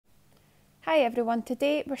Hi everyone,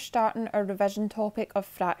 today we're starting our revision topic of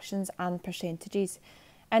fractions and percentages.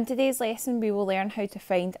 In today's lesson we will learn how to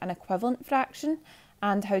find an equivalent fraction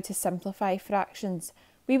and how to simplify fractions.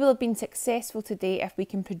 We will have been successful today if we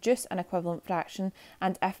can produce an equivalent fraction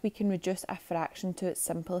and if we can reduce a fraction to its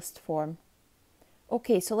simplest form.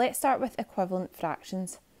 Okay, so let's start with equivalent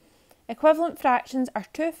fractions. Equivalent fractions are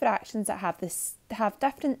two fractions that have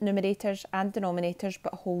different numerators and denominators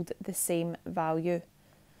but hold the same value.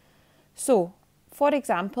 So, for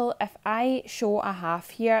example, if I show a half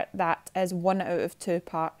here that is 1 out of 2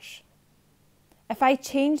 parts, if I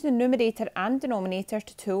change the numerator and denominator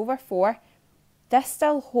to 2 over 4, this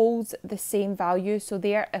still holds the same value, so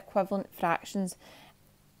they are equivalent fractions.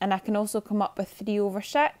 And I can also come up with 3 over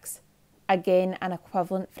 6, again an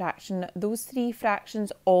equivalent fraction. Those three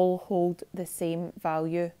fractions all hold the same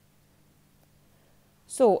value.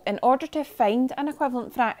 So, in order to find an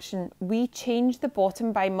equivalent fraction, we change the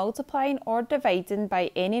bottom by multiplying or dividing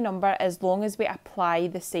by any number as long as we apply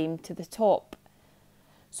the same to the top.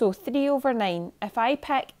 So, 3 over 9, if I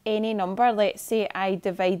pick any number, let's say I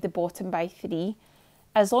divide the bottom by 3,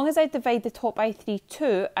 as long as I divide the top by 3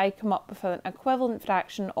 too, I come up with an equivalent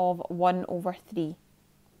fraction of 1 over 3.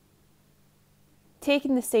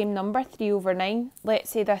 Taking the same number, 3 over 9, let's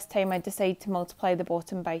say this time I decide to multiply the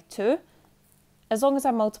bottom by 2. As long as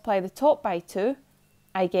I multiply the top by 2,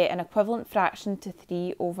 I get an equivalent fraction to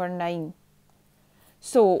 3 over 9.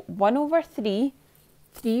 So 1 over 3,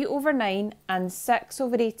 3 over 9 and 6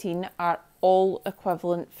 over 18 are all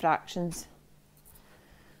equivalent fractions.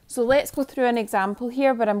 So let's go through an example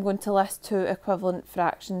here where I'm going to list two equivalent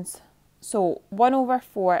fractions. So 1 over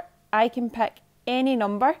 4, I can pick any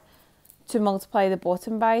number to multiply the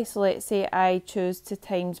bottom by. So let's say I choose to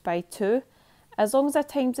times by 2. As long as I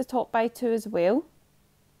times the top by 2 as well,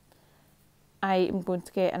 I am going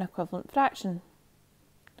to get an equivalent fraction.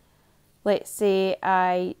 Let's say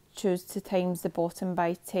I choose to times the bottom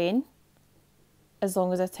by 10. As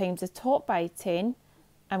long as I times the top by 10,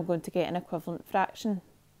 I'm going to get an equivalent fraction.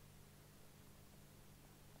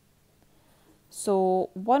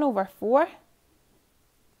 So 1 over 4,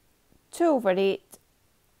 2 over 8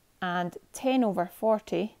 and 10 over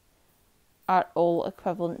 40 are all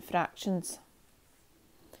equivalent fractions.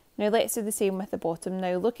 Now let's do the same with the bottom.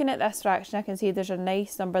 Now looking at this fraction, I can see there's a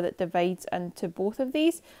nice number that divides into both of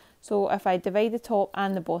these. So if I divide the top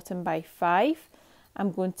and the bottom by 5,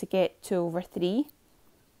 I'm going to get 2 over 3.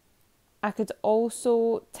 I could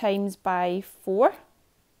also times by 4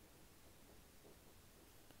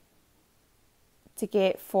 to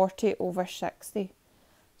get 40 over 60.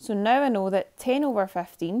 So now I know that 10 over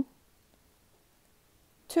 15,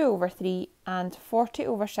 2 over 3 and 40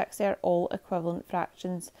 over 60 are all equivalent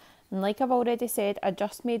fractions. And like I've already said, I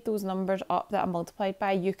just made those numbers up that I multiplied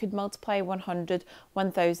by. You could multiply 100,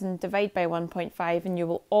 1000, divide by 1.5 and you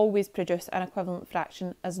will always produce an equivalent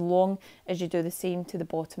fraction as long as you do the same to the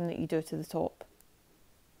bottom that you do to the top.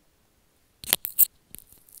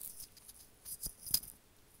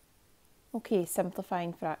 Okay,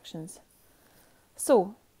 simplifying fractions.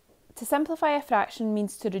 So, to simplify a fraction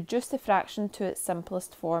means to reduce the fraction to its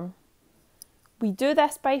simplest form. We do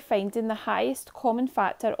this by finding the highest common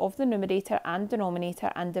factor of the numerator and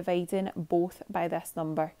denominator and dividing both by this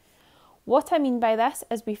number. What I mean by this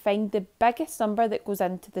is we find the biggest number that goes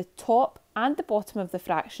into the top and the bottom of the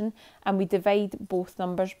fraction and we divide both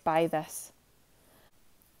numbers by this.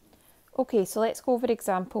 Okay, so let's go over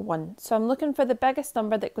example 1. So I'm looking for the biggest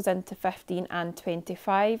number that goes into 15 and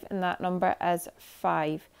 25 and that number is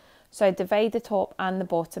 5. So I divide the top and the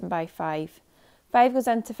bottom by 5. 5 goes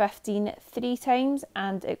into 15 3 times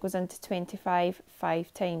and it goes into 25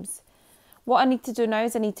 5 times. What I need to do now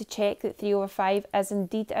is I need to check that 3 over 5 is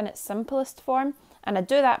indeed in its simplest form, and I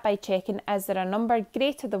do that by checking, is there a number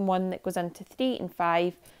greater than 1 that goes into 3 and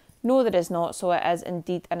 5? No, there is not, so it is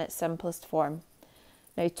indeed in its simplest form.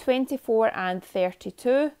 Now 24 and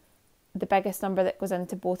 32, the biggest number that goes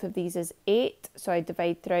into both of these is 8, so I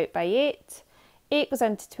divide throughout by 8. 8 goes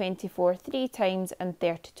into 24 3 times and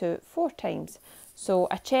 32 4 times. So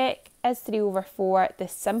I check, is 3 over 4 the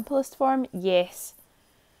simplest form? Yes.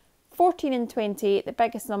 14 and 28, the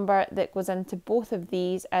biggest number that goes into both of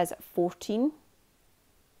these is 14.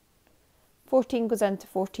 14 goes into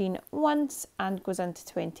 14 once and goes into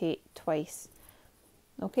 28 twice.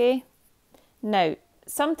 Okay? Now,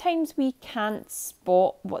 sometimes we can't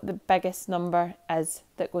spot what the biggest number is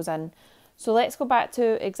that goes in. So let's go back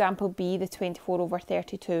to example B, the 24 over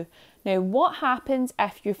 32. Now, what happens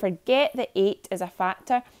if you forget that 8 is a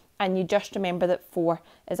factor and you just remember that 4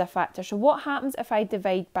 is a factor? So what happens if I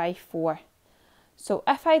divide by 4? So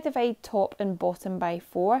if I divide top and bottom by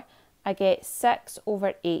 4, I get 6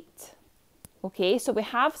 over 8. Okay, so we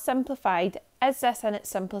have simplified. Is this in its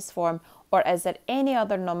simplest form, or is there any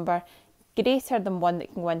other number greater than 1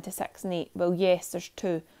 that can go into 6 and 8? Well, yes, there's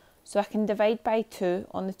 2. So I can divide by 2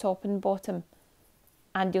 on the top and bottom.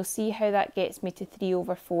 And you'll see how that gets me to 3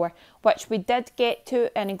 over 4, which we did get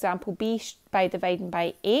to in example B by dividing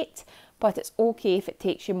by 8, but it's okay if it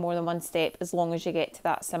takes you more than one step as long as you get to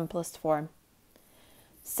that simplest form.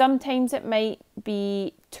 Sometimes it might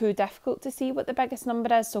be too difficult to see what the biggest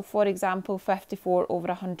number is, so for example 54 over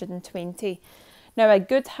 120. Now a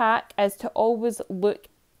good hack is to always look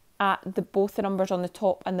at both the numbers on the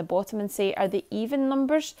top and the bottom and say, are they even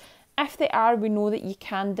numbers? If they are, we know that you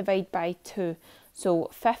can divide by 2. So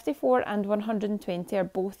 54 and 120 are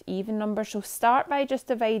both even numbers, so start by just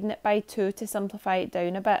dividing it by 2 to simplify it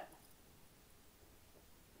down a bit.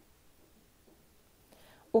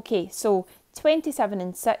 Okay, so 27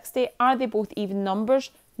 and 60, are they both even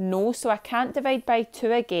numbers? No, so I can't divide by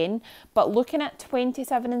 2 again, but looking at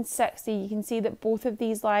 27 and 60, you can see that both of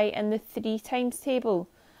these lie in the 3 times table,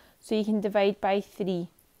 so you can divide by 3.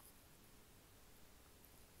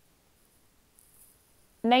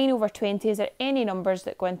 9 over 20, is there any numbers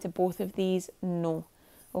that go into both of these? No.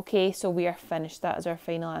 Okay, so we are finished. That is our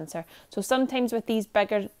final answer. So sometimes with these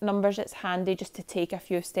bigger numbers, it's handy just to take a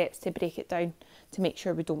few steps to break it down to make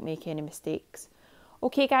sure we don't make any mistakes.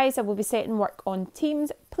 Okay guys, I will be setting work on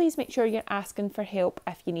Teams. Please make sure you're asking for help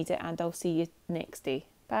if you need it, and I'll see you next day.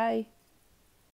 Bye.